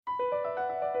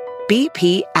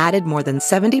BP added more than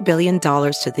 $70 billion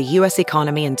to the U.S.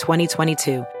 economy in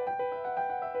 2022.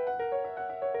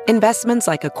 Investments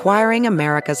like acquiring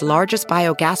America's largest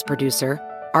biogas producer,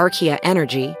 Archaea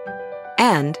Energy,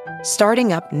 and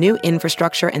starting up new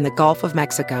infrastructure in the Gulf of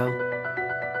Mexico.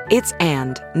 It's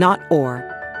and, not or.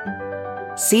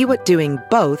 See what doing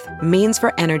both means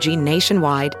for energy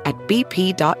nationwide at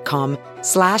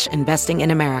bp.com/investing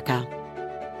in America.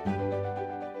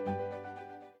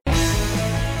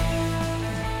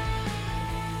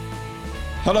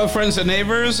 Hello, friends and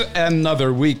neighbors.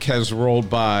 Another week has rolled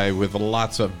by with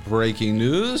lots of breaking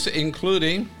news,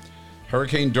 including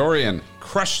Hurricane Dorian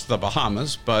crushed the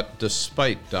Bahamas, but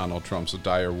despite Donald Trump's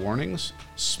dire warnings,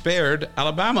 spared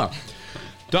Alabama.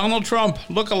 Donald Trump,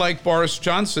 lookalike Boris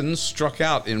Johnson, struck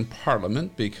out in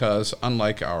Parliament because,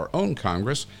 unlike our own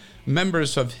Congress,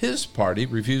 members of his party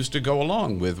refused to go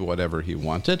along with whatever he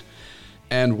wanted.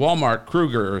 And Walmart,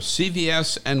 Kroger,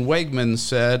 CVS, and Wegmans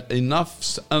said,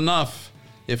 enough's enough.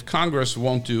 If Congress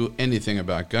won't do anything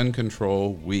about gun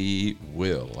control, we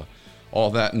will. All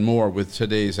that and more with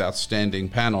today's outstanding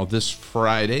panel this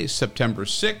Friday, September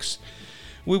 6th.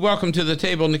 We welcome to the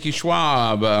table Nikki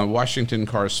Schwab, Washington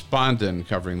correspondent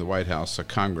covering the White House,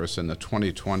 Congress, and the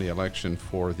 2020 election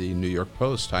for the New York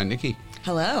Post. Hi, Nikki.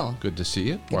 Hello. Good to see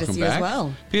you. Good Welcome to see back. you as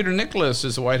well. Peter Nicholas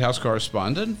is the White House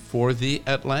correspondent for the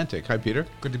Atlantic. Hi, Peter.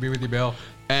 Good to be with you, Bill.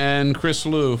 And Chris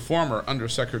Liu, former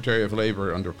Undersecretary of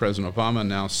Labor under President Obama,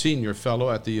 now senior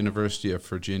fellow at the University of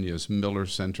Virginia's Miller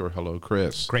Center. Hello,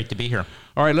 Chris. Great to be here.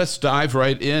 All right, let's dive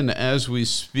right in as we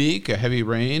speak. A heavy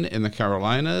rain in the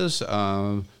Carolinas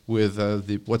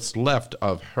with what's left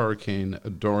of Hurricane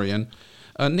Dorian.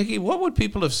 Nikki, what would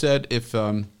people have said if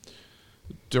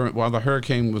while the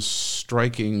hurricane was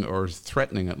striking or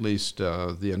threatening at least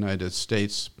the United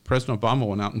States, President Obama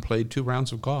went out and played 2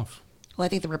 rounds of golf? Well, I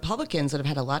think the Republicans would have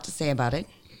had a lot to say about it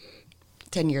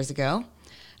 10 years ago,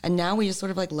 and now we just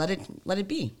sort of like let it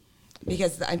be,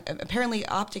 because apparently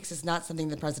optics is not something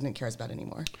the president cares about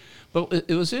anymore. But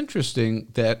it was interesting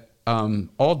that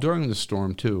all during the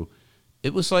storm too,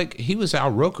 it was like he was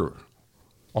Al Roker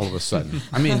all of a sudden.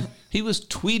 I mean, he was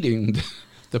tweeting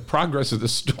the progress of the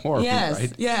storm. Yes,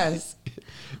 right? yes.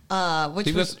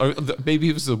 Maybe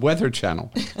he was the Weather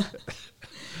Channel.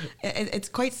 It's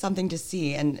quite something to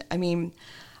see. And I mean,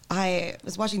 I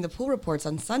was watching the pool reports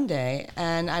on Sunday,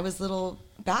 and I was a little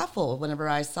baffled whenever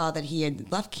I saw that he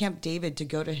had left Camp David to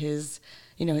go to his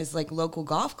like local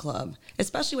golf club,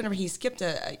 especially whenever he skipped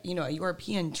a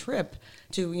European trip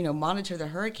to, monitor the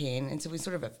hurricane. And so we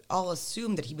sort of all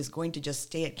assumed that he was going to just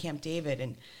stay at Camp David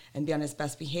and be on his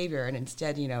best behavior. And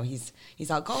instead, he's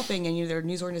out golfing, and there are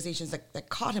news organizations that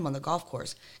caught him on the golf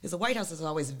course. Because the White House is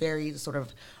always very sort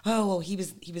of, oh, well, he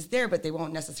was there, but they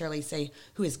won't necessarily say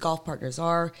who his golf partners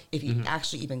are. If he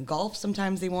actually even golfs,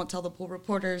 sometimes they won't tell the pool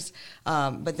reporters.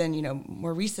 But then,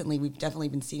 more recently, we've definitely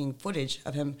been seeing footage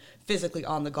of him physically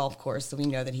on the golf course, so we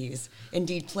know that he's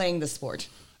indeed playing the sport.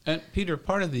 And Peter,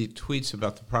 part of the tweets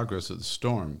about the progress of the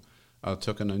storm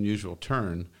took an unusual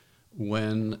turn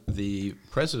when the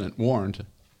president warned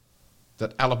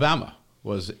that Alabama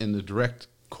was in the direct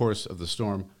course of the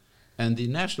storm, and the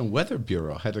National Weather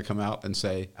Bureau had to come out and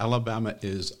say Alabama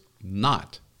is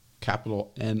not,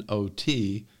 capital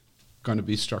N-O-T, going to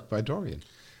be struck by Dorian.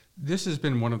 This has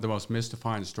been one of the most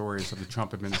mystifying stories of the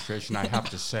Trump administration, I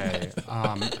have to say.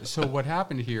 So what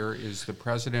happened here is the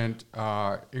president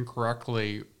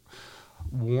incorrectly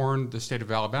warned the state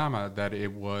of Alabama that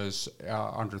it was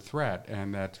under threat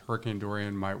and that Hurricane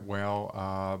Dorian might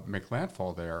well make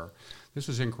landfall there. This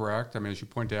was incorrect. I mean, as you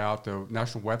pointed out, the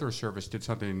National Weather Service did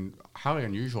something highly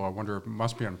unusual. I wonder, it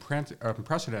must be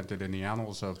unprecedented in the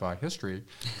annals of history,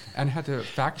 and had to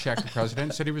fact-check the president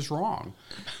and said he was wrong.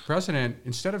 The president,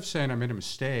 instead of saying, I made a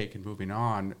mistake and moving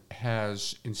on,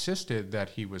 has insisted that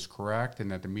he was correct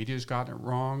and that the media's gotten it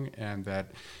wrong and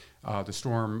that the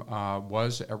storm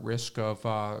was at risk of,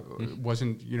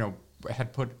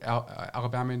 had put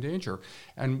Alabama in danger.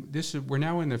 And we're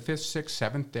now in the 5th,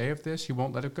 6th, 7th day of this. He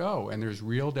won't let it go. And there's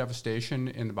real devastation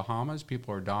in the Bahamas.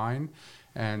 People are dying.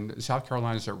 And South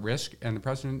Carolina is at risk. And the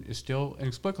president is still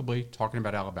inexplicably talking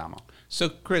about Alabama. So,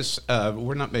 Chris,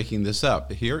 we're not making this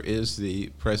up. Here is the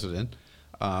president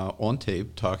on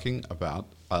tape talking about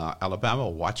Alabama.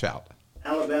 Watch out.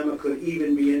 Alabama could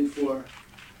even be in for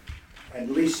at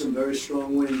least some very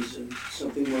strong winds and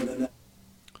something more than that.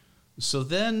 So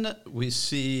then we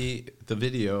see the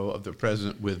video of the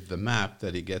president with the map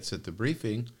that he gets at the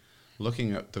briefing,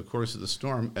 looking at the course of the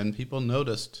storm, and people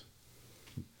noticed,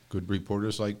 good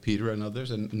reporters like Peter and others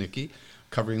and Nikki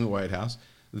covering the White House,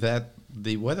 that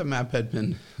the weather map had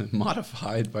been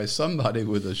modified by somebody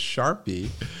with a Sharpie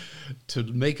to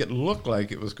make it look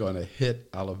like it was going to hit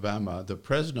Alabama, the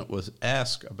president was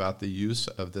asked about the use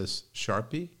of this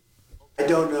Sharpie. I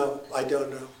don't know.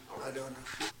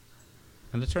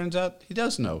 And it turns out he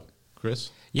does know,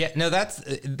 Chris. Yeah, no,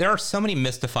 there are so many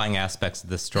mystifying aspects of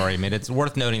this story. I mean, it's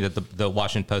worth noting that the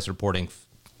Washington Post reporting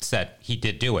said he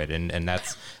did do it, and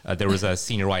that's there was a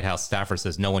senior White House staffer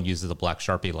says no one uses a black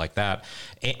Sharpie like that.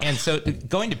 And so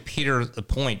going to Peter's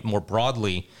point more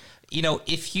broadly, you know,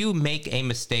 if you make a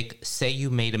mistake, say you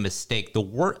made a mistake,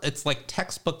 it's like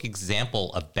textbook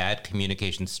example of bad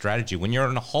communication strategy. When you're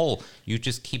in a hole, you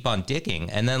just keep on digging.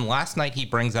 And then last night he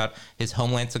brings out his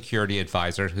Homeland Security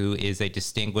advisor, who is a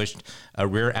distinguished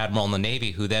Rear Admiral in the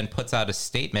Navy, who then puts out a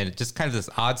statement, just kind of this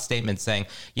odd statement saying,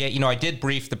 yeah, you know, I did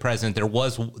brief the president. There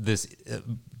was this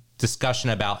discussion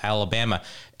about Alabama.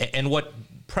 And what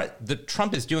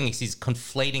Trump is doing is he's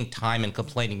conflating time and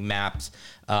conflating maps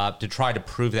to try to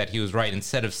prove that he was right,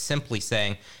 instead of simply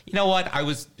saying, you know what, I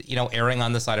was, you know, erring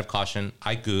on the side of caution.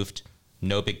 I goofed.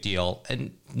 No big deal.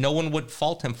 And no one would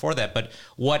fault him for that. But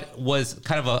what was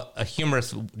kind of a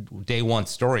humorous day one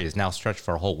story is now stretched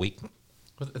for a whole week.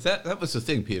 That was the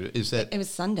thing, Peter, is that... It was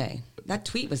Sunday. That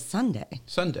tweet was Sunday.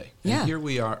 Yeah. And here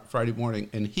we are Friday morning,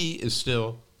 and he is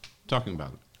still talking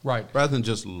about it. Right. Rather than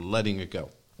just letting it go.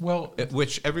 Well,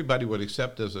 which everybody would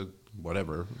accept as a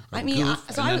whatever. I mean,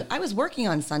 I was working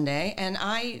on Sunday, and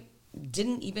I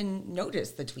didn't even notice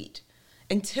the tweet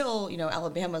until, you know,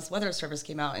 Alabama's Weather Service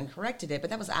came out and corrected it, but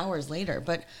that was hours later.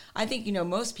 But I think, you know,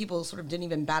 most people sort of didn't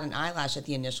even bat an eyelash at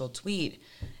the initial tweet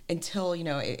until, you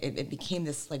know, it became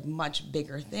this like much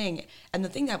bigger thing. And the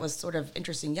thing that was sort of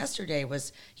interesting yesterday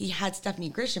was he had Stephanie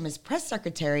Grisham, his press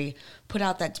secretary, put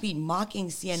out that tweet mocking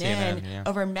CNN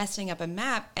over messing up a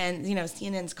map. And, you know,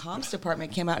 CNN's comms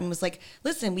department came out and was like,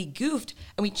 listen, we goofed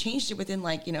and we changed it within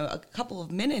like, you know, a couple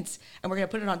of minutes, and we're going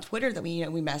to put it on Twitter that we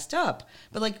messed up.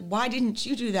 But like, why didn't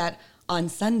you do that on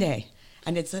Sunday?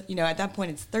 And it's, you know, at that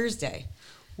point it's Thursday.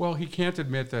 Well, he can't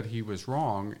admit that he was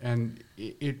wrong, and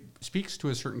it speaks to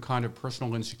a certain kind of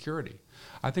personal insecurity.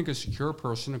 I think a secure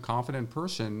person, a confident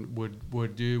person,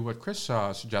 would do what Chris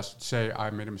suggested, say,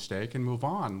 I made a mistake, and move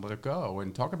on, let it go,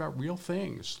 and talk about real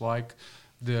things, like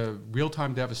the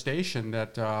real-time devastation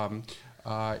that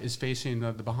is facing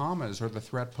the Bahamas, or the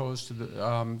threat posed to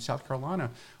the, South Carolina.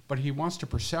 But he wants to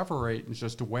perseverate and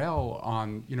just dwell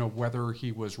on, you know, whether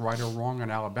he was right or wrong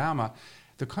on Alabama.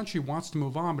 The country wants to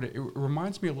move on, but it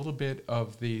reminds me a little bit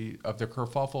of the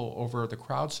kerfuffle over the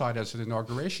crowd side as an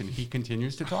inauguration. He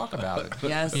continues to talk about it.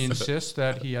 Yes. He insists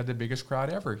that he had the biggest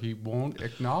crowd ever. He won't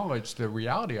acknowledge the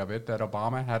reality of it, that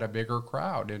Obama had a bigger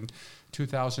crowd in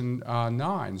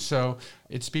 2009. So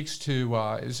it speaks to,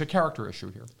 it's a character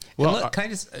issue here. Well, can I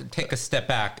just take a step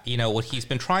back? You know, what he's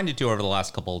been trying to do over the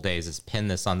last couple of days is pin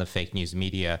this on the fake news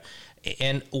media.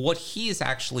 And what he has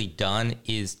actually done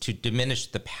is to diminish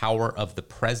the power of the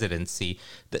presidency.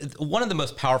 One of the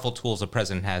most powerful tools a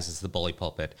president has is the bully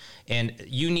pulpit. And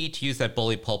you need to use that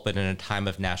bully pulpit in a time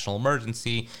of national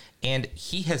emergency. And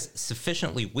he has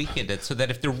sufficiently weakened it so that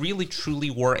if there really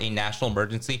truly were a national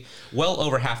emergency, well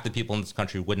over half the people in this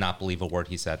country would not believe a word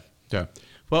he said. Yeah.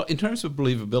 Well, in terms of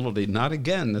believability, not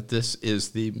again that this is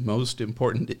the most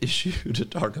important issue to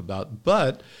talk about,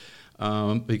 but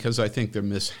because I think they're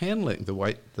mishandling,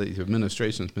 the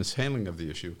administration's mishandling of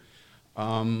the issue.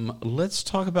 Let's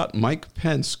talk about Mike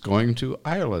Pence going to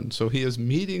Ireland. So he has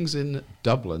meetings in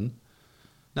Dublin.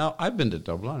 Now, I've been to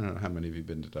Dublin. I don't know how many of you have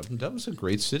been to Dublin. Dublin's a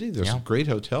great city. There's some great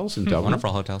hotels in Dublin.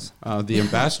 Wonderful hotels. The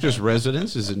ambassador's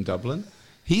residence is in Dublin.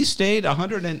 He stayed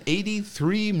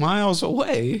 183 miles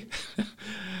away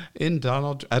at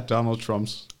Donald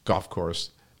Trump's golf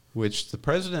course, which the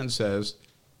president says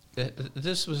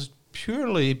this was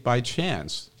purely by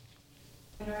chance.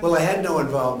 Well, I had no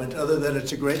involvement other than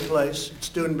it's a great place. It's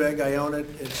Doonbeg. I own it.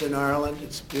 It's in Ireland.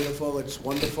 It's beautiful. It's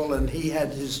wonderful. And he had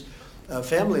his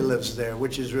family lives there,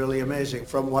 which is really amazing.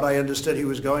 From what I understood, he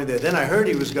was going there. Then I heard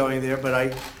he was going there, but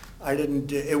I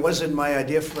didn't. It wasn't my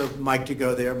idea for Mike to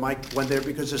go there. Mike went there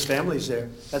because his family's there.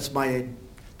 That's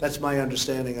my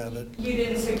understanding of it. You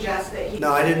didn't suggest that he...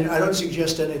 No, I didn't. I don't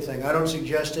suggest anything. I don't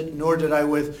suggest it, nor did I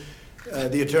with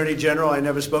the Attorney General. I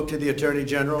never spoke to the Attorney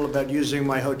General about using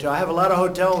my hotel. I have a lot of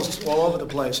hotels all over the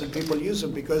place, and people use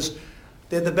them because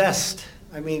they're the best.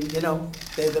 I mean, you know,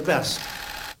 they're the best.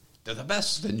 They're the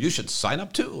best, and you should sign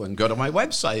up too and go to my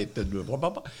website and blah,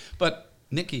 blah, blah. But,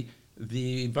 Nikki,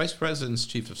 the Vice President's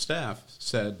Chief of Staff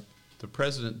said the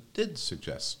President did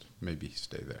suggest maybe he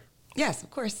stay there. Yes,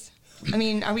 of course. I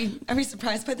mean, are we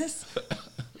surprised by this?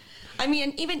 I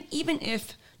mean, even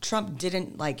if Trump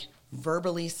didn't like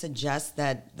verbally suggest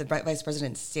that the Vice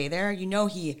President stay there, you know,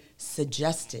 he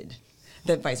suggested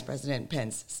that Vice President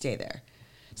Pence stay there.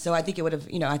 So I think it would have,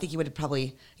 I think he would have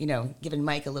probably, given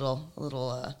Mike a little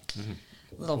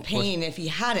pain if he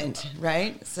hadn't,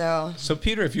 right? So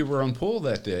Peter, if you were on pool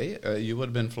that day, you would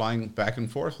have been flying back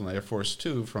and forth on Air Force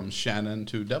Two from Shannon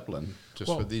to Dublin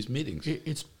for these meetings.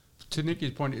 It's to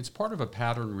Nikki's point. It's part of a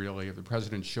pattern, really, of the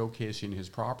president showcasing his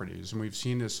properties, and we've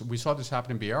seen this. We saw this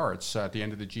happen in Biarritz at the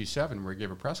end of the G7, where he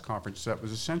gave a press conference that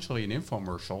was essentially an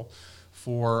infomercial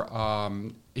for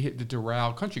the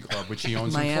Doral Country Club, which he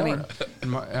owns in Florida,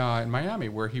 in Miami,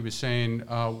 where he was saying,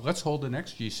 let's hold the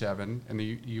next G7, and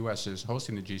the U.S. is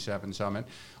hosting the G7 summit,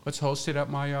 let's host it at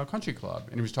my country club.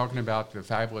 And he was talking about the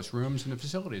fabulous rooms and the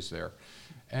facilities there.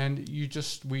 And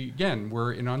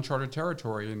we're in uncharted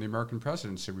territory in the American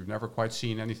presidency. We've never quite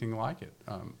seen anything like it.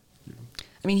 I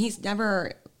mean, he's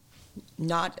never...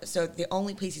 So the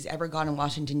only place he's ever gone in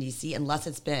Washington, D.C., unless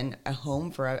it's been a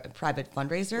home for a private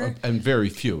fundraiser. And very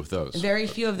few of those. Very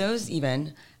few of those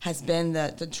even has been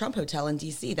the Trump Hotel in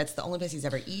D.C. That's the only place he's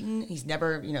ever eaten. He's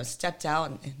never, stepped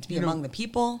out to be among the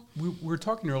people. We were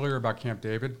talking earlier about Camp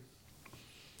David.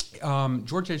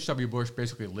 George H.W. Bush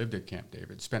basically lived at Camp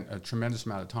David, spent a tremendous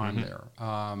amount of time there.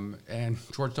 And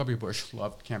George W. Bush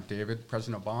loved Camp David.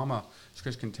 President Obama, as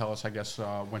Chris can tell us, I guess,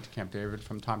 went to Camp David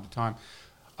from time to time.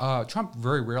 Trump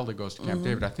very rarely goes to Camp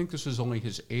David. I think this is only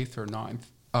his 8th or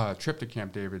 9th trip to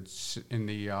Camp David in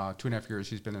the 2.5 years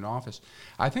he's been in office.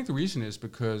 I think the reason is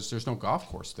because there's no golf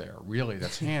course there, really,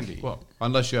 that's handy. Well,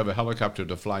 unless you have a helicopter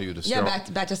to fly you to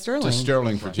back to Sterling. To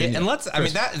Sterling, Virginia. Yeah, and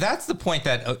that's the point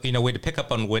that, way to pick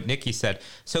up on what Nikki said.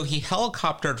 So he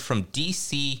helicoptered from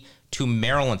D.C. to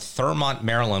Maryland, Thurmont,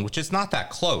 Maryland, which is not that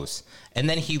close. And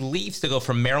then he leaves to go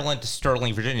from Maryland to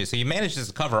Sterling, Virginia. So he manages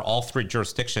to cover all 3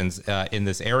 jurisdictions in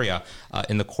this area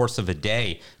in the course of a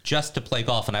day just to play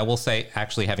golf. And I will say,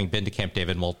 actually, having been to Camp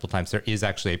David multiple times, there is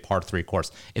actually a par 3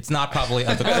 course. It's not probably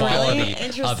of the quality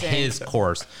of his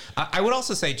course. I would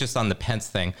also say, just on the Pence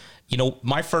thing,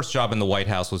 my first job in the White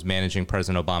House was managing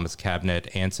President Obama's cabinet.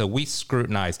 And so we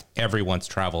scrutinized everyone's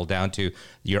travel down to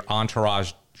your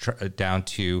entourage, down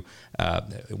to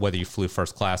whether you flew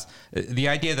first class. The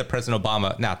idea that President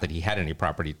Obama, not that he had any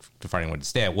property to find anyone to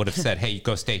stay at, would have said, hey,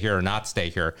 go stay here or not stay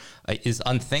here, is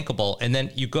unthinkable. And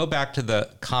then you go back to the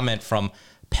comment from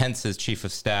Pence's chief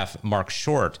of staff, Mark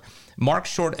Short. Mark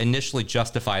Short initially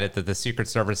justified it that the Secret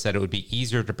Service said it would be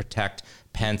easier to protect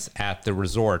Pence at the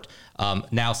resort.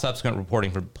 Now, subsequent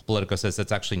reporting from Politico says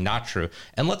that's actually not true.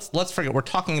 And let's forget, we're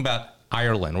talking about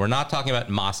Ireland. We're not talking about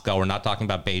Moscow. We're not talking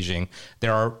about Beijing.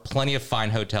 There are plenty of fine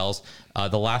hotels.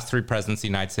 The last 3 presidents of the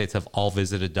United States have all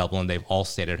visited Dublin. They've all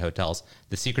stayed at hotels.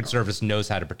 The Secret Service knows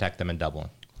how to protect them in Dublin.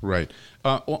 Right.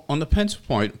 On the Pence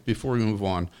point, before we move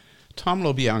on, Tom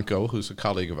LoBianco, who's a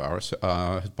colleague of ours,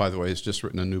 by the way, has just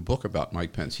written a new book about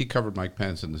Mike Pence. He covered Mike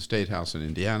Pence in the State House in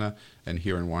Indiana and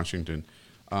here in Washington.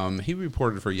 He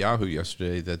reported for Yahoo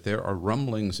yesterday that there are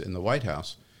rumblings in the White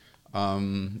House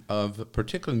of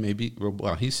particularly maybe,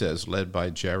 well, he says, led by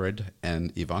Jared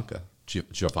and Ivanka.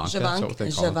 Javanka, that's what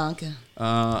they call him.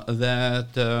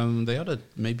 That they ought to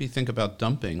maybe think about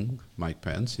dumping Mike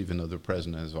Pence, even though the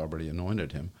president has already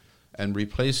anointed him, and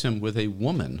replace him with a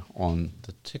woman on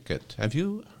the ticket. Have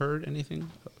you heard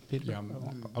anything, Peter,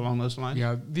 along those lines?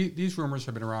 Yeah, these rumors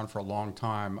have been around for a long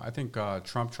time. I think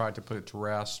Trump tried to put it to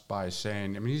rest by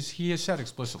saying, he has said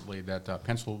explicitly that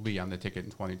Pence will be on the ticket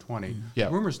in 2020. Yeah.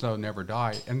 Rumors, though, never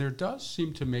die. And there does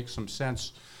seem to make some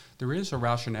sense. There is a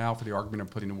rationale for the argument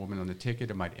of putting a woman on the ticket.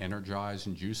 It might energize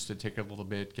and juice the ticket a little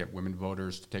bit, get women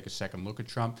voters to take a second look at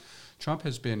Trump. Trump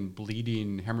has been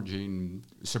bleeding, hemorrhaging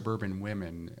suburban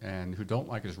women and who don't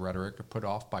like his rhetoric, put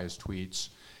off by his tweets.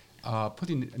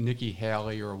 Putting Nikki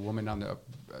Haley or a woman on the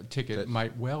ticket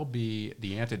might well be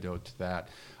the antidote to that.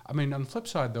 On the flip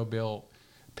side, though, Bill,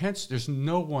 Pence, there's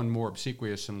no one more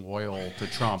obsequious and loyal to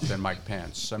Trump than Mike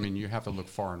Pence. You have to look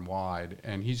far and wide,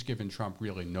 and he's given Trump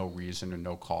really no reason and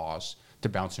no cause to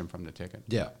bounce him from the ticket.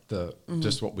 Yeah,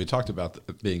 just what we talked about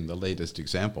being the latest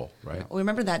example, right? Well,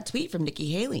 remember that tweet from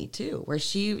Nikki Haley, too, where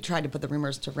she tried to put the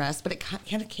rumors to rest, but it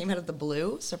kind of came out of the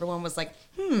blue, so everyone was like,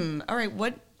 all right,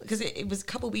 what? Because it was a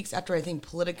couple weeks after, I think,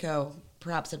 Politico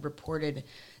perhaps had reported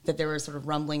that there were sort of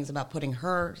rumblings about putting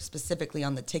her specifically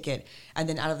on the ticket, and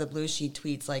then out of the blue she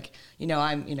tweets like,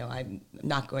 I'm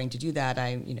not going to do that.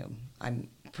 I'm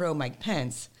pro Mike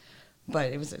Pence,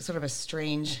 but it was sort of a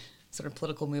strange sort of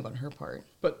political move on her part.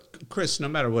 But Chris, no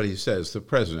matter what he says, the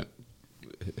president,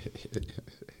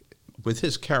 with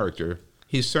his character,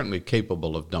 he's certainly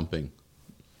capable of dumping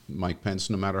Mike Pence,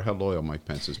 no matter how loyal Mike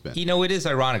Pence has been. You know, it is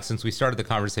ironic since we started the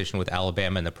conversation with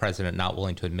Alabama and the president not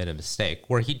willing to admit a mistake.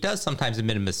 Where he does sometimes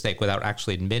admit a mistake without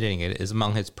actually admitting it is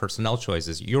among his personnel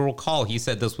choices. You'll recall he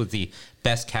said this was the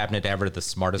best cabinet ever, the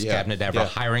smartest cabinet ever,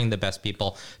 hiring the best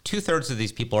people. 2/3 of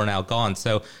these people are now gone.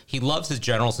 So he loves his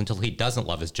generals until he doesn't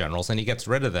love his generals, and he gets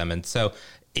rid of them. And so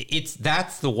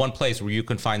that's the one place where you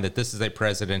can find that this is a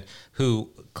president who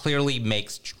clearly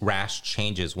makes rash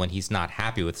changes when he's not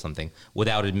happy with something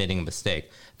without admitting a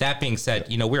mistake. That being said,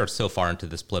 you know, we are so far into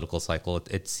this political cycle,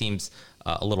 it seems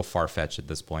a little far-fetched at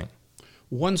this point.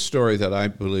 One story that I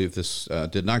believe this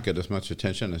did not get as much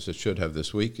attention as it should have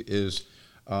this week is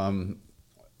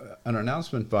an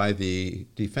announcement by the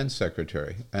defense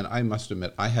secretary. And I must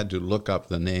admit, I had to look up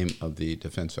the name of the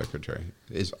defense secretary.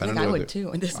 I would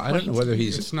too at this point. I don't know whether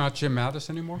he's... It's not Jim Mattis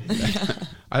anymore?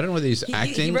 I don't know whether he's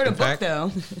acting. He wrote a book, though.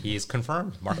 He's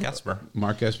confirmed. Mark Esper.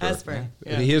 Mark Esper. Esper,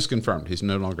 yeah. He is confirmed. He's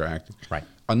no longer acting. Right.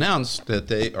 Announced that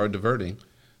they are diverting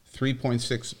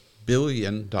 $3.6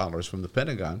 billion from the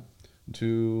Pentagon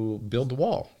to build the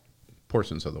wall,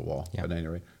 portions of the wall, at any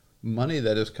rate. Money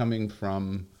that is coming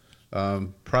from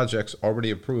projects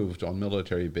already approved on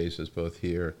military bases, both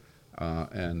here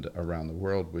and around the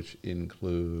world, which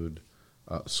include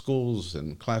schools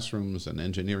and classrooms and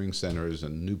engineering centers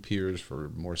and new piers for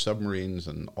more submarines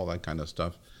and all that kind of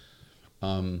stuff.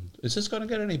 Is this going to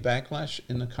get any backlash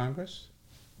in the Congress?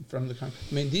 From the Congress?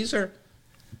 I mean, these are...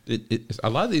 a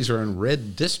lot of these are in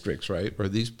red districts, right, where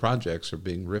these projects are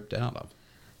being ripped out of.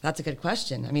 That's a good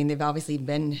question. I mean, they've obviously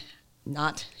been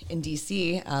not in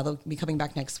D.C. They'll be coming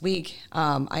back next week.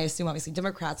 I assume, obviously,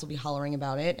 Democrats will be hollering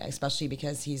about it, especially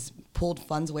because he's pulled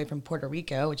funds away from Puerto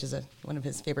Rico, which is one of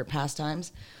his favorite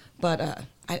pastimes. But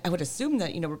I would assume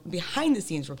that, you know, behind the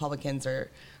scenes, Republicans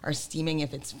are steaming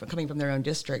if it's coming from their own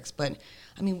districts. But,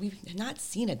 I mean, we've not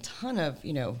seen a ton of,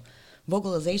 you know,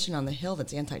 vocalization on the Hill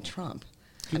that's anti-Trump.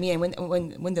 I mean,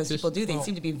 when those people do, they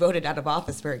seem to be voted out of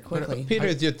office very quickly.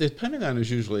 Peter, the Pentagon is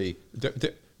usually...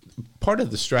 part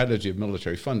of the strategy of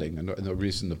military funding, and the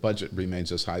reason the budget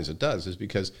remains as high as it does, is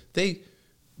because they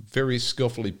very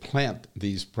skillfully plant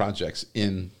these projects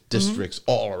in districts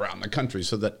all around the country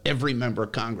so that every member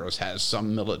of Congress has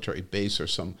some military base or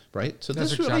some, right? So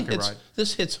That's this really exactly hits, right.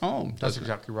 This hits home. That's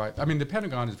exactly right. I mean, the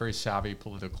Pentagon is very savvy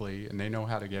politically, and they know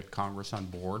how to get Congress on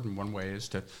board, and one way is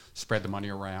to spread the money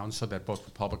around so that both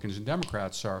Republicans and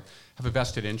Democrats have a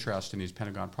vested interest in these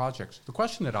Pentagon projects. The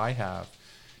question that I have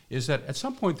is that at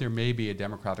some point there may be a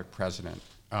Democratic president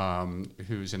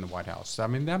who's in the White House. I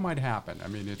mean, that might happen. I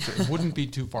mean, it wouldn't be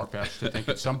too far-fetched to think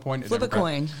at some point Flip a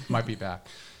coin. might be back.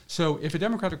 So if a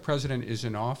Democratic president is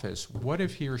in office, what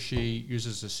if he or she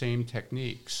uses the same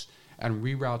techniques and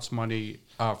reroutes money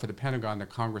for the Pentagon that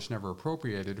Congress never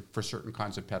appropriated for certain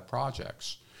kinds of pet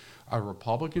projects? Are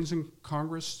Republicans in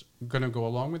Congress going to go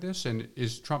along with this? And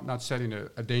is Trump not setting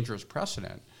a dangerous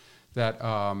precedent that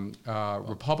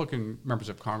Republican members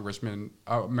of Congress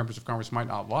might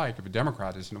not like if a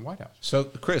Democrat is in the White House? So,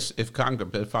 Chris, if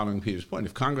Congress, following Peter's point,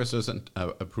 if Congress doesn't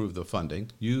approve the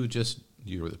funding, you're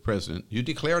the president, you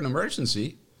declare an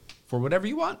emergency for whatever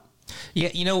you want. Yeah,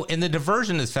 you know, and the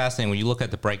diversion is fascinating when you look at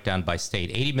the breakdown by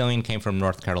state. 80 million came from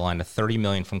North Carolina, 30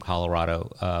 million from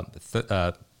Colorado,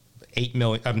 30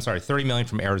 million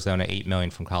from Arizona, 8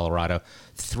 million from Colorado.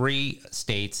 3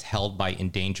 states held by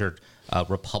endangered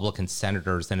Republican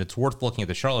senators, and it's worth looking at.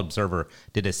 The Charlotte Observer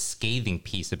did a scathing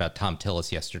piece about Tom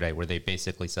Tillis yesterday, where they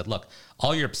basically said, "Look,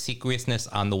 all your obsequiousness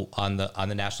on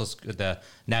the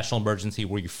national emergency,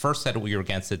 where you first said we were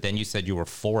against it, then you said you were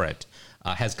for it,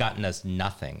 has gotten us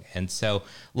nothing." And so,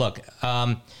 look.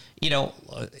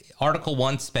 Article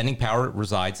 1, spending power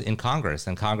resides in Congress,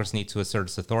 and Congress needs to assert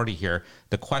its authority here.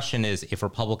 The question is, if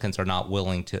Republicans are not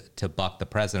willing to buck the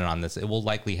president on this, it will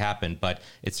likely happen, but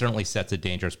it certainly sets a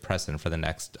dangerous precedent for the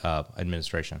next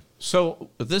administration. So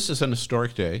this is an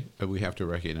historic day that we have to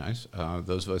recognize,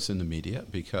 those of us in the media,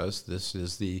 because this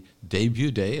is the debut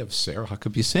day of Sarah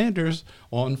Huckabee Sanders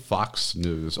on Fox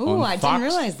News. Oh, I didn't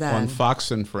realize that. On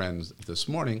Fox and Friends this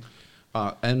morning.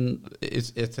 And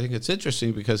I think it's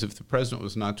interesting because if the president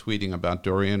was not tweeting about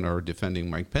Dorian or defending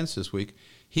Mike Pence this week,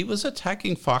 he was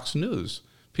attacking Fox News.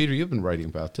 Peter, you've been writing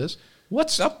about this.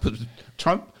 What's up with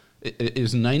Trump?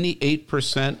 Is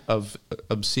 98% of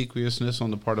obsequiousness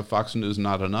on the part of Fox News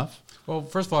not enough? Well,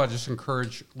 first of all, I just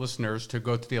encourage listeners to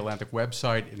go to the Atlantic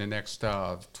website. In the next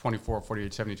 24,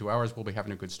 48, 72 hours, we'll be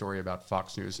having a good story about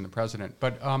Fox News and the president.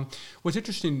 But what's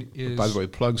interesting is... By the way,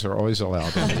 plugs are always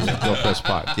allowed on the Bill Press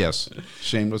Pod. Yes,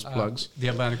 shameless plugs.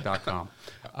 TheAtlantic.com.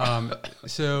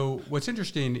 So what's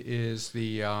interesting is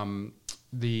the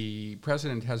the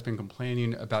president has been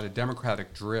complaining about a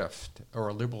Democratic drift or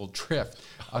a liberal drift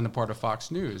on the part of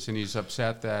Fox News, and he's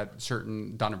upset that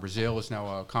Donna Brazile is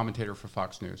now a commentator for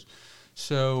Fox News.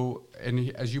 So,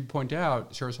 as you point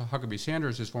out, Sarah Huckabee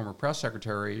Sanders, his former press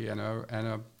secretary and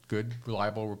a good,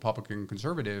 reliable Republican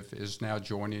conservative, is now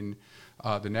joining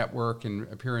the network and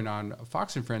appearing on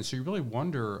Fox and Friends. So you really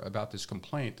wonder about this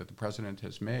complaint that the president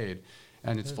has made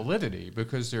and its validity,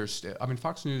 because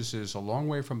Fox News is a long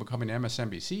way from becoming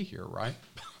MSNBC here, right?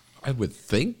 I would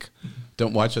think.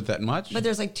 Don't watch it that much. But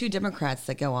there's like 2 Democrats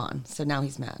that go on, so now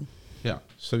he's mad. Yeah.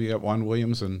 So you got Juan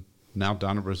Williams and now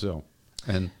Donna Brazile.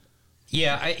 And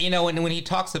yeah, and when he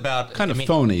talks about kind of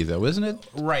phony though, isn't it?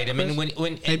 Right. I mean,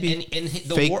 when maybe and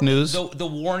the fake news. The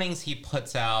warnings he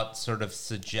puts out sort of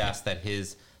suggest that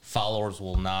his followers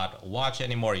will not watch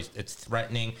anymore. It's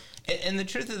threatening. And the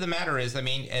truth of the matter is,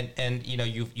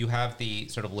 you have the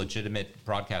sort of legitimate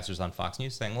broadcasters on Fox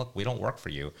News saying, "Look, we don't work for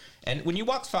you." And when you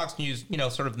watch Fox News,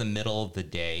 sort of in the middle of the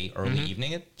day, early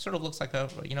evening, it sort of looks like a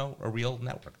real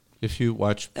network. If you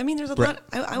watch, there's a lot.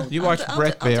 You watch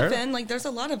Brett Baer. There's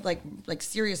a lot of like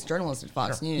serious journalists at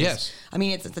Fox News. Yes.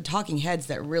 It's the talking heads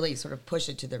that really sort of push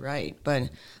it to the right. But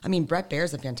Brett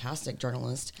Baer's a fantastic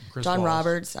journalist. John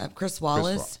Roberts, Chris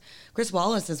Wallace. Chris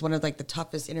Wallace is one of the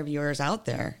toughest interviewers out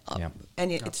there.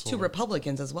 And it's 2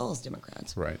 Republicans as well as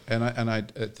Democrats. Right. And I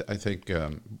think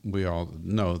we all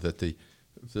know that the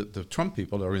Trump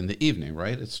people are in the evening,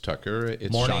 right? It's Tucker,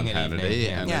 it's Morning Sean and Hannity,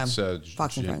 evening, and it's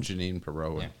Fox and Friends. Jeanine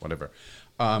Pirro and whatever.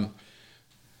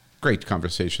 Great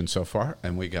conversation so far,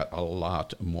 and we got a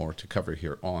lot more to cover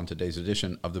here on today's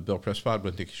edition of the Bill Press Pod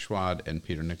with Nikki Schwab and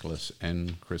Peter Nicholas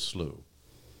and Chris Liu.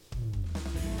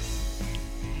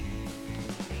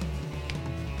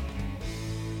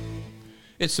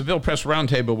 It's the Bill Press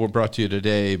Roundtable. We're brought to you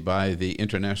today by the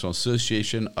International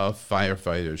Association of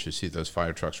Firefighters. You see those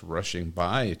fire trucks rushing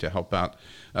by to help out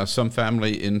some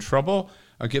family in trouble.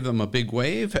 I'll give them a big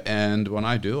wave, and when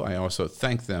I do, I also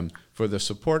thank them for the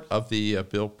support of the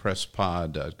Bill Press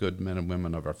Pod. Good men and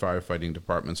women of our firefighting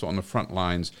departments on the front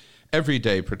lines every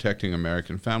day protecting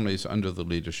American families under the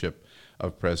leadership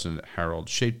of President Harold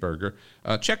Schaitberger.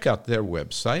 Check out their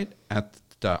website at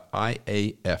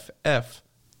IAFF.org.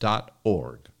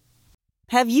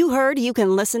 Have you heard you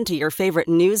can listen to your favorite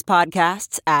news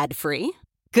podcasts ad-free?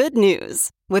 Good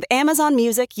news. With Amazon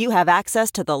Music, you have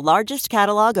access to the largest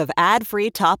catalog of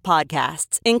ad-free top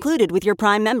podcasts included with your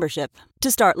Prime membership. To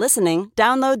start listening,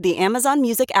 download the Amazon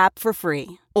Music app for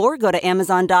free or go to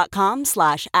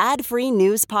amazon.com/ad-free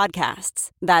news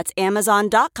podcasts. That's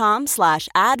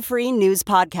amazon.com/ad-free news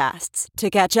podcasts to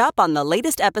catch up on the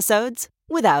latest episodes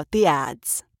without the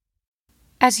ads.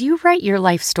 As you write your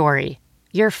life story,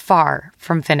 you're far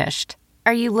from finished.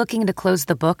 Are you looking to close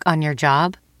the book on your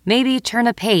job? Maybe turn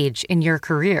a page in your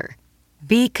career.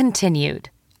 Be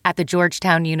continued at the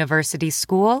Georgetown University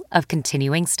School of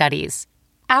Continuing Studies.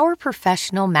 Our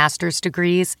professional master's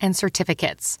degrees and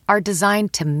certificates are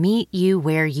designed to meet you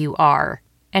where you are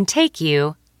and take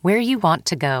you where you want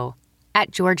to go. At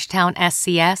Georgetown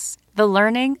SCS, the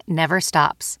learning never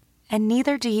stops, and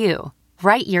neither do you.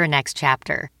 Write your next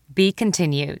chapter. Be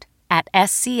continued at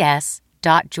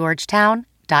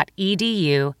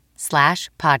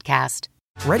scs.georgetown.edu/podcast.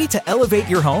 Ready to elevate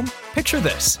your home? Picture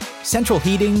this: central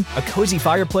heating, a cozy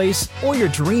fireplace, or your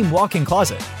dream walk-in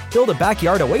closet. Build a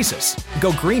backyard oasis,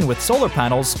 go green with solar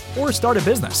panels, or start a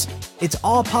business. It's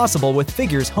all possible with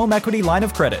Figure's home equity line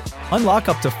of credit. Unlock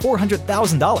up to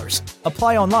 $400,000.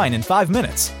 Apply online in 5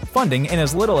 minutes. Funding in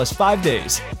as little as 5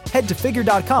 days. Head to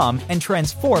Figure.com and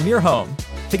transform your home.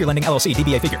 Figure Lending LLC,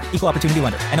 DBA Figure, Equal Opportunity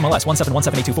Lender, NMLS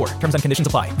 1717824. Terms and conditions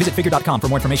apply. Visit Figure.com for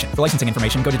more information. For licensing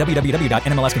information, go to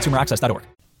www.nmlsconsumeraccess.org.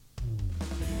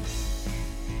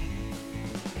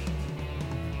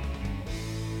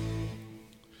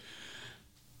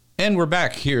 And we're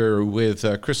back here with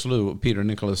Chris Liu, Peter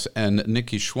Nicholas, and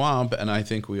Nikki Schwab, and I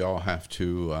think we all have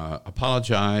to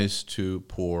apologize to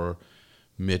poor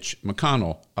Mitch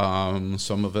McConnell.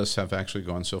 Some of us have actually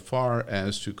gone so far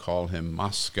as to call him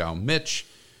Moscow Mitch,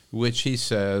 which he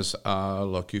says,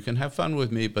 look, you can have fun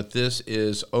with me, but this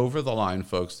is over the line,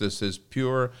 folks. This is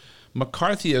pure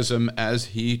McCarthyism, as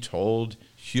he told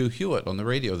Hugh Hewitt on the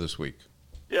radio this week.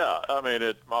 Yeah,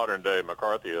 it's modern day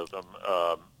McCarthyism.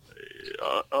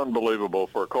 Unbelievable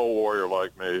for a Cold Warrior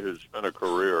like me who's spent a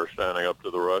career standing up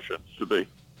to the Russians to be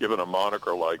given a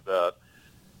moniker like that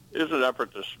is an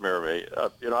effort to smear me.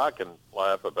 I can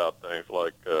laugh about things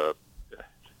like the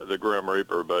Grim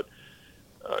Reaper, but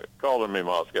calling me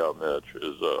Moscow Mitch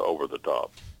is over the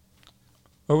top.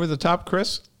 Over the top,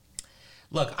 Chris?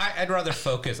 Look, I'd rather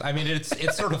focus. I mean,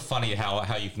 it's sort of funny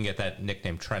how you can get that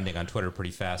nickname trending on Twitter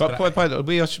pretty fast. But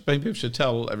maybe we should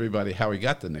tell everybody how he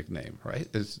got the nickname, right?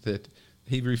 Is that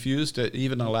he refused to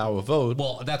even allow a vote.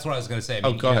 Well, that's what I was going to say. I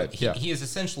mean, go ahead. He has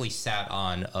essentially sat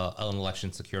on an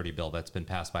election security bill that's been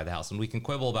passed by the House, and we can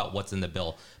quibble about what's in the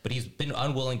bill, but he's been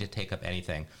unwilling to take up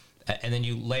anything. And then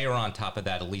you layer on top of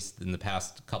that, at least in the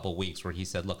past couple of weeks, where he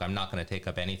said, look, I'm not going to take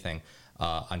up anything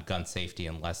on gun safety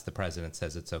unless the president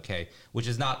says it's okay, which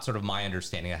is not sort of my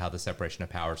understanding of how the separation of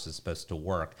powers is supposed to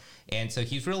work. And so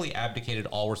he's really abdicated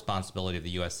all responsibility of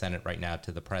the U.S. Senate right now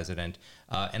to the president.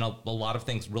 And a lot of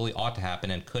things really ought to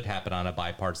happen and could happen on a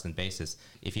bipartisan basis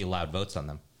if he allowed votes on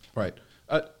them. Right.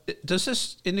 Does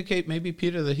this indicate maybe,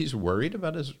 Peter, that he's worried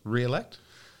about his reelect?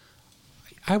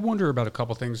 I wonder about a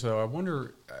couple things, though.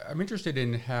 I'm interested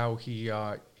in how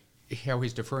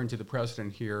he's deferring to the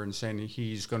president here and saying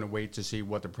he's going to wait to see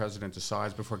what the president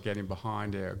decides before getting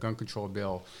behind a gun control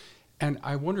bill. And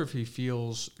I wonder if he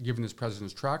feels, given this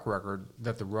president's track record,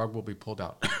 that the rug will be pulled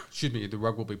out. The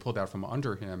rug will be pulled out from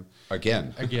under him.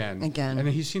 Again. And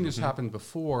he's seen this happen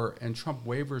before, and Trump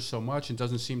wavers so much and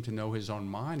doesn't seem to know his own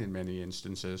mind in many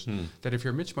instances, that if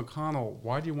you're Mitch McConnell,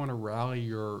 why do you want to rally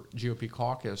your GOP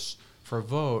caucus for a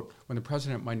vote when the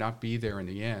president might not be there in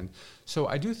the end? So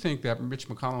I do think that Mitch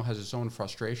McConnell has his own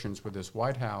frustrations with this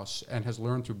White House and has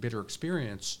learned through bitter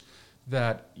experience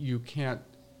that you can't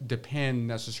depend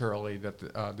necessarily that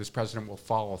this president will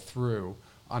follow through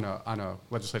on a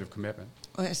legislative commitment.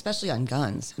 Well, especially on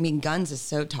guns. I mean, guns is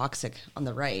so toxic on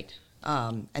the right.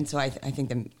 And so I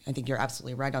think you're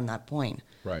absolutely right on that point.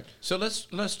 Right. So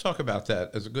let's talk about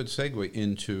that as a good segue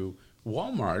into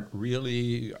Walmart.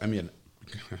 Really, I mean,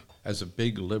 as a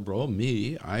big liberal,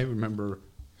 I remember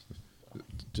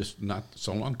just not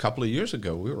so long, a couple of years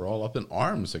ago, we were all up in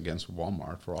arms against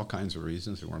Walmart for all kinds of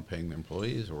reasons. They weren't paying their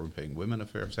employees, or weren't paying women a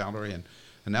fair salary. And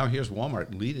now here's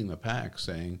Walmart leading the pack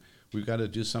saying, we've got to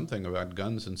do something about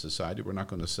guns in society. We're not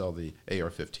going to sell the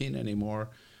AR-15 anymore.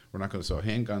 We're not going to sell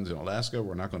handguns in Alaska.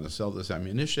 We're not going to sell this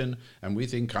ammunition. And we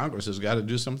think Congress has got to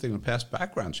do something to pass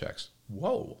background checks.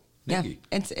 Whoa. Nikki.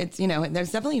 Yeah, it's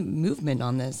there's definitely movement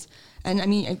on this. And I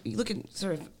mean, if you look at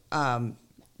sort of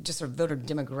just sort of voter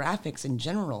demographics in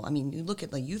general. I mean, you look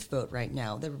at the youth vote right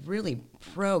now; they're really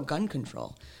pro gun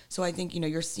control. So I think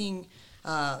you're seeing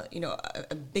a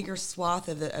bigger swath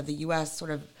of the U.S.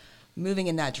 sort of moving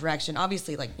in that direction.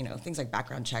 Obviously, things like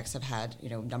background checks have had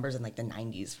numbers in like the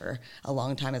 90s for a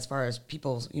long time as far as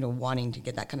people wanting to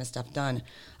get that kind of stuff done.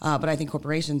 But I think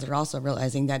corporations are also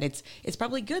realizing that it's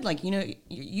probably good.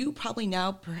 You probably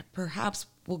now perhaps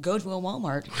will go to a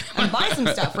Walmart and buy some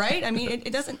stuff, right? I mean,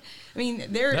 it doesn't. I mean,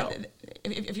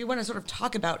 if you want to sort of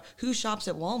talk about who shops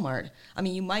at Walmart, I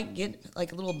mean, you might get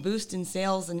like a little boost in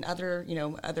sales in other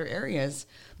areas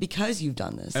because you've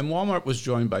done this. And Walmart was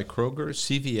joined by Kroger,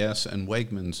 CVS, and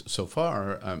Wegmans so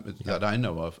far that I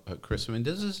know of, Chris. I mean,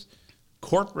 this is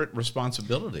corporate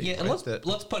responsibility. Yeah, right? and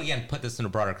let's put this in a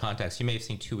broader context. You may have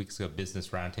seen 2 weeks ago Business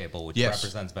Roundtable, which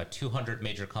represents about 200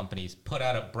 major companies, put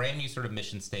out a brand new sort of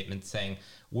mission statement saying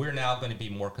we're now going to be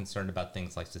more concerned about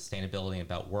things like sustainability and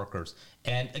about workers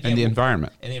and again, the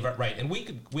environment. Right, and we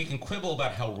can quibble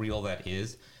about how real that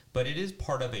is, but it is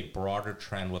part of a broader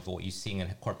trend with what you're seeing in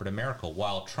corporate America.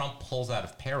 While Trump pulls out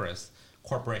of Paris,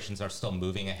 corporations are still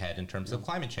moving ahead in terms of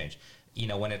climate change.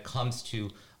 When it comes to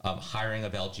hiring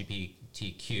of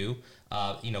LGBTQ,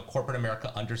 corporate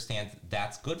America understands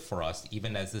that's good for us,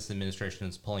 even as this administration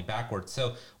is pulling backwards.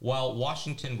 So while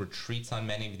Washington retreats on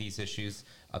many of these issues,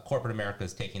 corporate America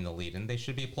is taking the lead, and they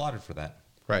should be applauded for that.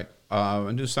 Right.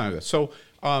 A new sign of this. So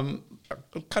kind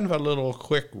of a little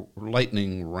quick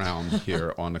lightning round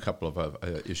here on a couple of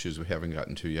issues we haven't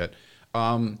gotten to yet.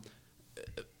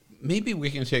 Maybe we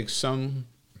can take some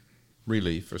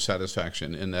relief or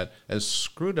satisfaction in that, as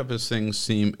screwed up as things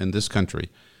seem in this country,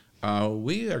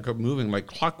 we are moving like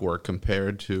clockwork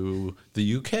compared to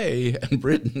the UK and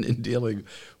Britain in dealing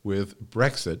with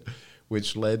Brexit,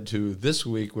 which led to this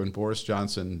week when Boris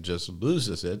Johnson just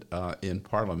loses it in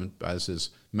Parliament as his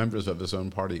members of his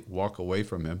own party walk away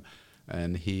from him.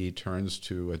 And he turns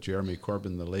to Jeremy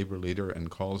Corbyn, the Labour leader, and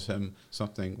calls him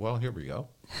something, well, here we go.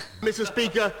 Mr.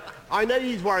 Speaker, I know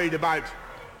he's worried about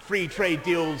free trade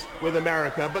deals with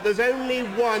America, but there's only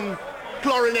one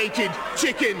chlorinated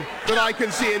chicken that I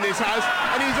can see in this house,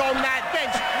 and he's on that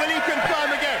bench. Will he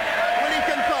confirm again? Will he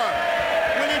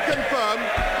confirm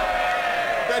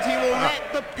that he will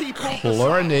let the people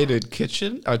chlorinated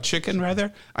chicken,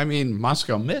 rather? I mean,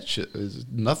 Moscow Mitch is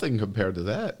nothing compared to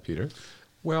that, Peter.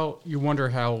 Well, you wonder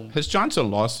how... Has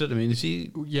Johnson lost it? I mean, is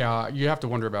he... Yeah, you have to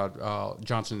wonder about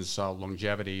Johnson's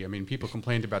longevity. I mean, people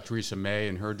complained about Theresa May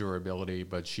and her durability,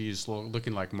 but she's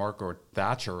looking like Margaret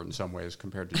Thatcher in some ways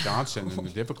compared to Johnson and the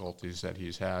difficulties that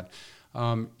he's had.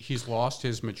 He's lost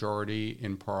his majority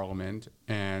in Parliament,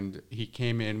 and he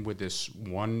came in with this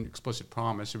one explicit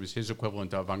promise. It was his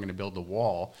equivalent of, I'm going to build the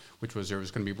wall, which was there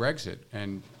was going to be Brexit.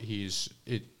 And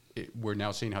we're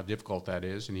now seeing how difficult that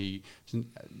is, and he's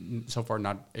so far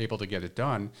not able to get it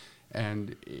done.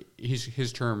 And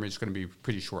his term is going to be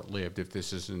pretty short-lived if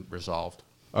this isn't resolved.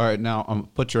 All right, now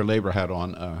put your labor hat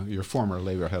on, your former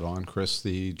labor hat on, Chris.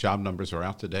 The job numbers are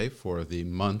out today for the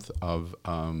month of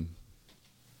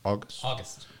August.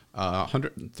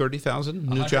 130,000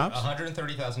 new jobs?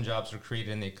 130,000 jobs are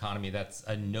created in the economy. That's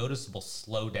a noticeable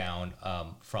slowdown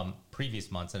from previous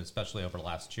months, and especially over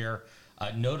last year.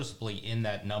 Noticeably in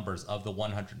that numbers of the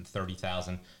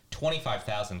 130,000,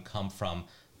 25,000 come from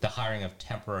the hiring of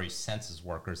temporary census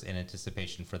workers in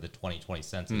anticipation for the 2020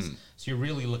 census. So you're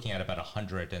really looking at about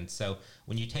 100. And so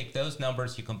when you take those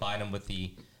numbers, you combine them with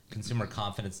the consumer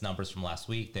confidence numbers from last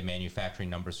week, the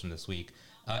manufacturing numbers from this week,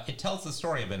 it tells the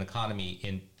story of an economy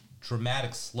in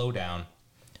dramatic slowdown.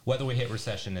 Whether we hit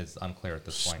recession is unclear at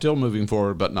this point. Still moving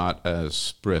forward, but not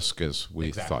as brisk as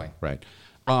we thought. Right.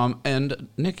 And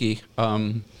Nikki,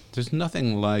 there's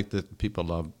nothing like that people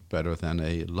love better than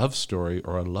a love story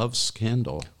or a love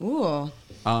scandal. Ooh.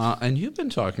 And you've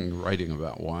been writing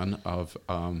about one of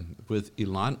with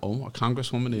Ilhan Omar,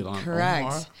 Congresswoman Ilhan Omar.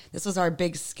 Correct. This was our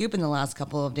big scoop in the last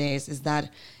couple of days, is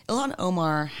that Ilhan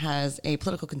Omar has a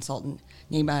political consultant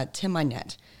named Tim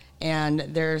Minette. And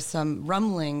there's some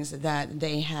rumblings that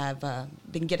they have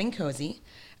been getting cozy.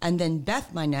 And then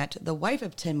Beth Minette, the wife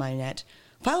of Tim Minette,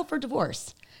 filed for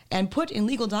divorce and put in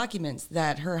legal documents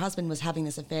that her husband was having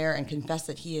this affair and confessed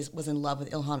that he was in love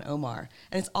with Ilhan Omar.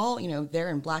 And it's all, there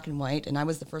in black and white. And I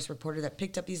was the first reporter that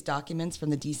picked up these documents from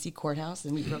the D.C. courthouse,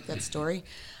 and we broke that story.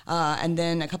 And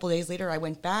then a couple of days later, I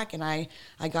went back and I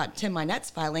got Tim Minette's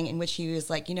filing, in which he was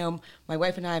like, my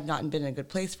wife and I have not been in a good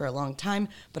place for a long time,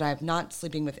 but I'm not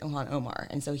sleeping with Ilhan Omar.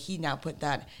 And so he now put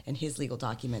that in his legal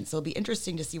documents. So it'll be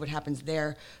interesting to see what happens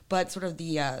there. But sort of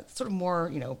the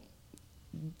more,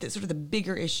 the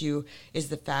bigger issue is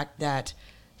the fact that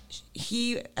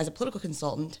he, as a political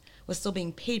consultant, was still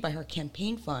being paid by her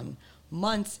campaign fund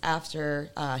months after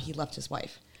he left his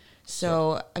wife.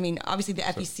 So, obviously the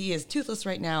FEC is toothless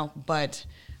right now, but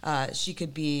she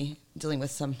could be dealing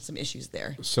with some issues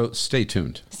there. So stay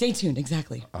tuned. Stay tuned,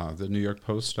 exactly. The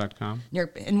NewYorkPost.com?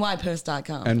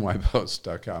 NYPost.com.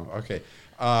 NYPost.com, okay.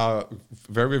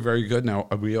 Very, very good. Now,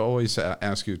 we always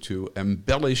ask you to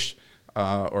embellish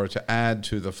or to add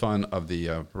to the fun of the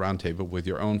roundtable with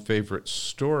your own favorite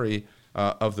story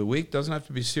of the week. Doesn't have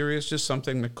to be serious, just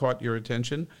something that caught your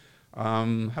attention.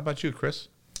 How about you, Chris?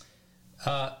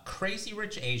 Crazy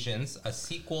Rich Asians,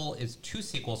 two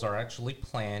sequels are actually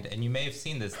planned, and you may have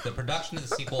seen this. The production of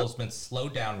the sequel has been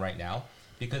slowed down right now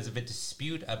because of a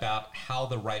dispute about how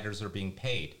the writers are being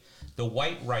paid. The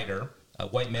white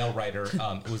male writer,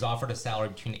 was offered a salary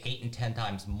between 8 and 10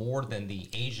 times more than the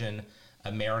Asian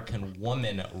American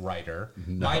woman writer.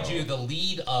 No. Mind you, the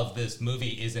lead of this movie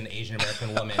is an Asian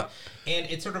American woman, and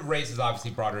it sort of raises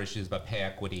obviously broader issues about pay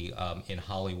equity in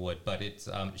Hollywood. But it's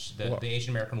the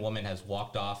Asian American woman has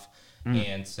walked off,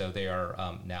 and so they are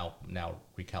now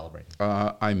recalibrating.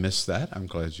 I missed that. I'm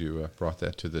glad you brought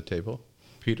that to the table,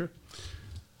 Peter.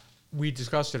 We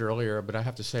discussed it earlier, but I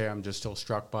have to say I'm just still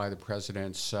struck by the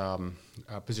president's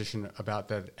position about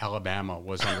that Alabama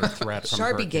was under threat from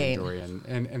Hurricane Dorian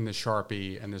and the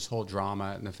Sharpie and this whole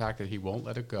drama and the fact that he won't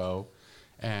let it go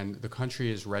and the country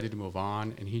is ready to move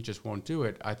on and he just won't do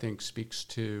it, I think speaks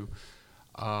to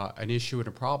an issue and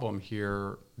a problem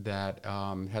here that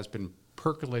has been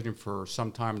percolating for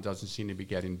some time and doesn't seem to be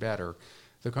getting better.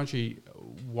 The country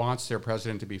wants their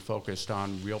president to be focused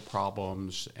on real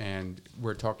problems, and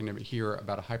we're talking here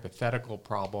about a hypothetical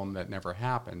problem that never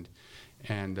happened.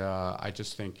 And I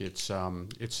just think it's an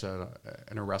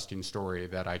arresting story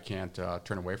that I can't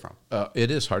turn away from. It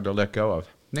is hard to let go of.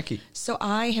 Nikki. So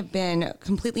I have been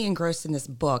completely engrossed in this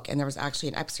book, and there was actually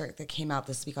an excerpt that came out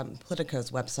this week on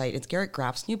Politico's website. It's Garrett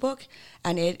Graff's new book,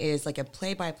 and it is like a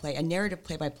narrative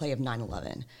play-by-play of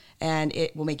 9/11. And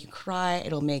it will make you cry.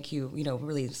 It'll make you,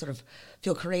 really sort of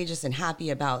feel courageous and happy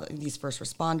about these first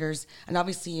responders. And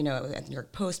obviously, at the New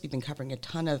York Post, we've been covering a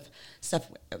ton of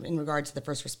stuff in regards to the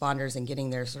first responders and getting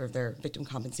their victim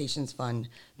compensations fund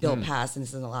bill passed. And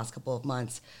this is in the last couple of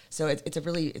months. So it's a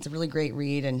really great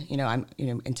read. And I'm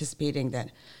anticipating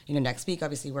that next week,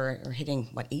 obviously, we're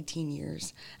hitting 18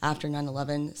 years after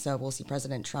 9/11. So we'll see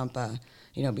President Trump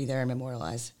be there and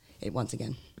memorialize it once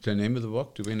again. The name of the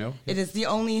book, do we know? It is the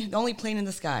only plane in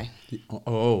the sky.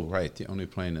 Oh, right, the only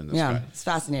plane in the sky. Yeah, it's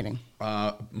fascinating.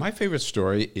 My favorite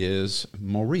story is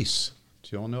Maurice.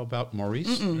 Do you all know about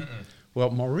Maurice? Mm-mm. Well,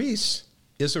 Maurice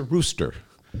is a rooster.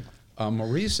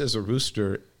 Maurice is a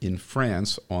rooster in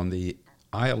France on the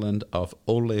island of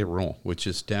Oléron, which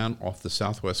is down off the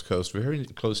southwest coast, very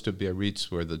close to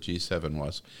Biarritz, where the G7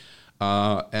 was.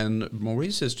 And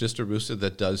Maurice is just a rooster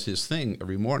that does his thing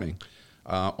every morning.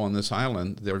 On this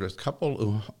island, there are a couple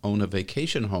who own a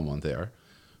vacation home on there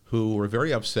who were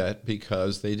very upset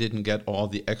because they didn't get all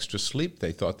the extra sleep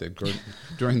they thought they'd get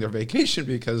during their vacation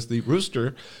because the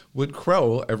rooster would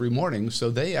crow every morning. So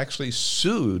they actually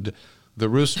sued the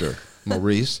rooster,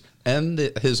 Maurice, and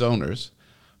his owners.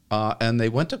 And they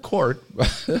went to court,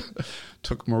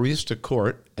 took Maurice to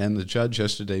court, and the judge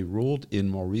yesterday ruled in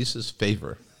Maurice's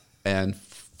favor and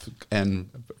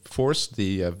forced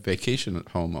the vacation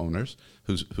home owners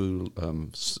who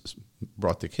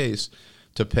brought the case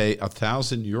to pay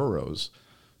 1,000 euros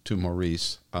to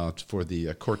Maurice for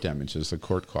the court damages, the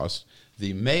court costs.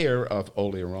 The mayor of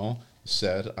Oléron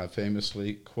said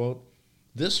famously, quote,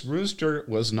 "This rooster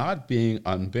was not being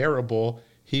unbearable.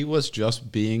 He was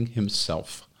just being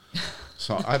himself."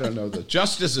 So I don't know. The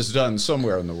justice is done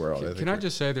somewhere in the world. Can I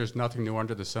just say there's nothing new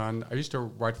under the sun? I used to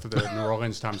write for the New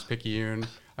Orleans Times-Picayune.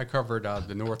 I covered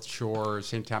the North Shore,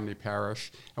 St. Tammany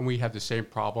Parish, and we had the same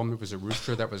problem. It was a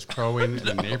rooster that was crowing and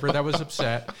a neighbor that was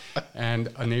upset, and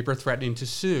a neighbor threatening to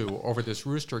sue over this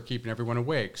rooster keeping everyone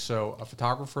awake. So a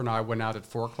photographer and I went out at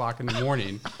 4 o'clock in the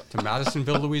morning to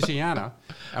Madisonville, Louisiana,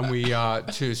 and we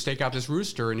to stake out this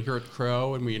rooster and hear it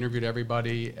crow, and we interviewed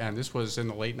everybody, and this was in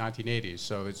the late 1980s.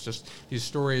 So it's just, these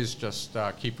stories just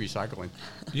keep recycling.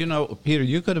 You know, Peter,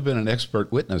 you could have been an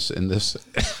expert witness in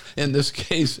this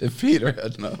case if Peter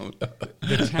had known.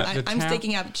 I'm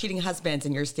staking out cheating husbands,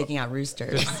 and you're staking out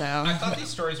roosters. So I thought these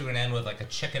stories were going to end with like a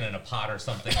chicken in a pot or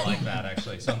something like that,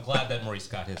 actually. So I'm glad that Maurice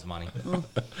got his money.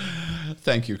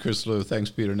 Thank you, Chris Liu. Thanks,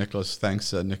 Peter Nicholas.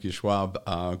 Thanks, Nikki Schwab.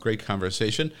 Great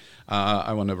conversation.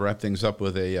 I want to wrap things up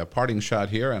with a parting shot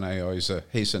here, and I always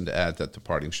hasten to add that the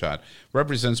parting shot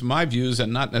represents my views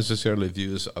and not necessarily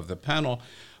views of the panel.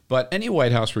 But any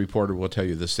White House reporter will tell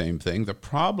you the same thing. The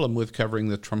problem with covering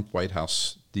the Trump White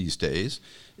House these days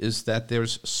is that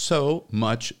there's so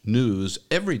much news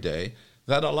every day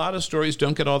that a lot of stories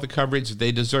don't get all the coverage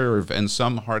they deserve, and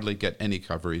some hardly get any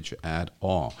coverage at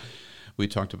all. We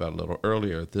talked about it a little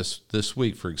earlier. This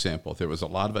week, for example, there was a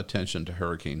lot of attention to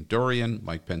Hurricane Dorian,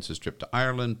 Mike Pence's trip to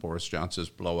Ireland, Boris Johnson's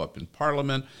blow-up in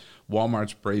Parliament,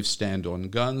 Walmart's brave stand on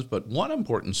guns, but one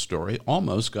important story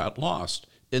almost got lost.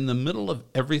 In the middle of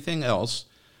everything else,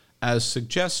 as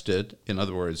suggested, in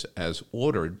other words, as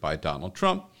ordered by Donald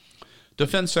Trump,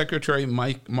 Defense Secretary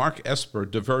Mark Esper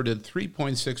diverted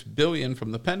 $3.6 billion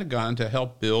from the Pentagon to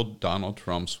help build Donald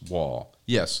Trump's wall.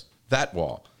 Yes, that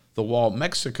wall, the wall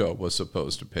Mexico was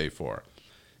supposed to pay for.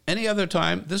 Any other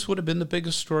time, this would have been the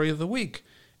biggest story of the week.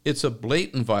 It's a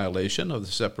blatant violation of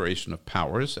the separation of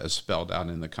powers, as spelled out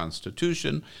in the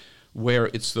Constitution, where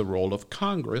it's the role of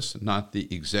Congress, not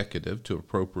the executive, to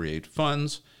appropriate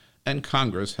funds, and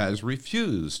Congress has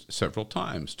refused several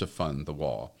times to fund the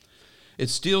wall. It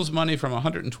steals money from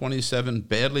 127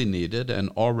 badly needed and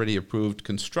already approved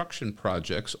construction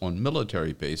projects on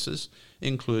military bases,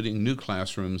 including new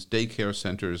classrooms, daycare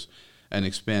centers, and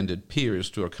expanded piers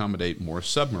to accommodate more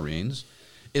submarines.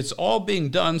 It's all being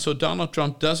done so Donald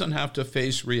Trump doesn't have to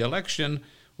face re-election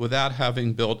without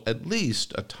having built at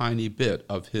least a tiny bit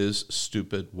of his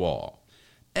stupid wall.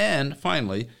 And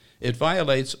finally, it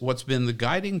violates what's been the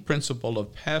guiding principle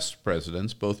of past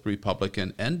presidents, both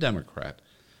Republican and Democrat,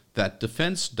 that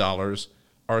defense dollars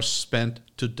are spent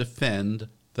to defend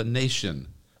the nation,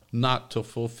 not to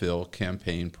fulfill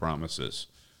campaign promises.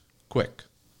 Quick,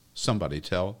 somebody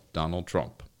tell Donald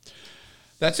Trump.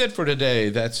 That's it for today.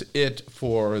 That's it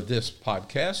for this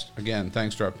podcast. Again,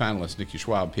 thanks to our panelists, Nikki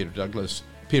Schwab, Peter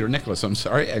Nicholas,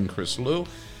 and Chris Liu.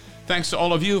 Thanks to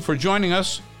all of you for joining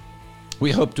us.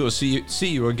 We hope to see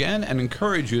you again and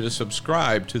encourage you to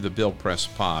subscribe to the Bill Press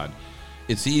Pod.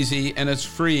 It's easy and it's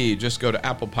free. Just go to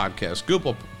Apple Podcasts,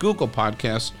 Google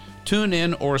Podcasts,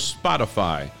 TuneIn, or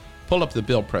Spotify. Pull up the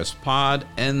Bill Press Pod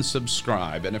and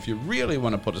subscribe. And if you really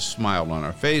want to put a smile on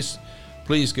our face,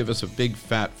 please give us a big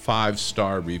fat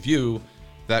 5-star review.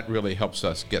 That really helps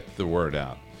us get the word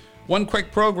out. One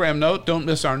quick program note, don't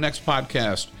miss our next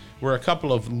podcast, where a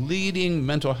couple of leading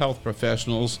mental health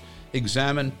professionals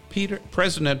examine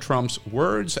President Trump's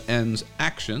words and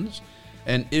actions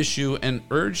and issue an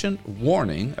urgent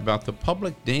warning about the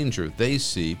public danger they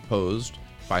see posed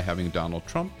by having Donald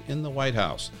Trump in the White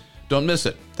House. Don't miss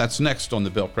it. That's next on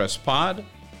the Bill Press Pod.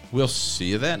 We'll see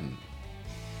you then.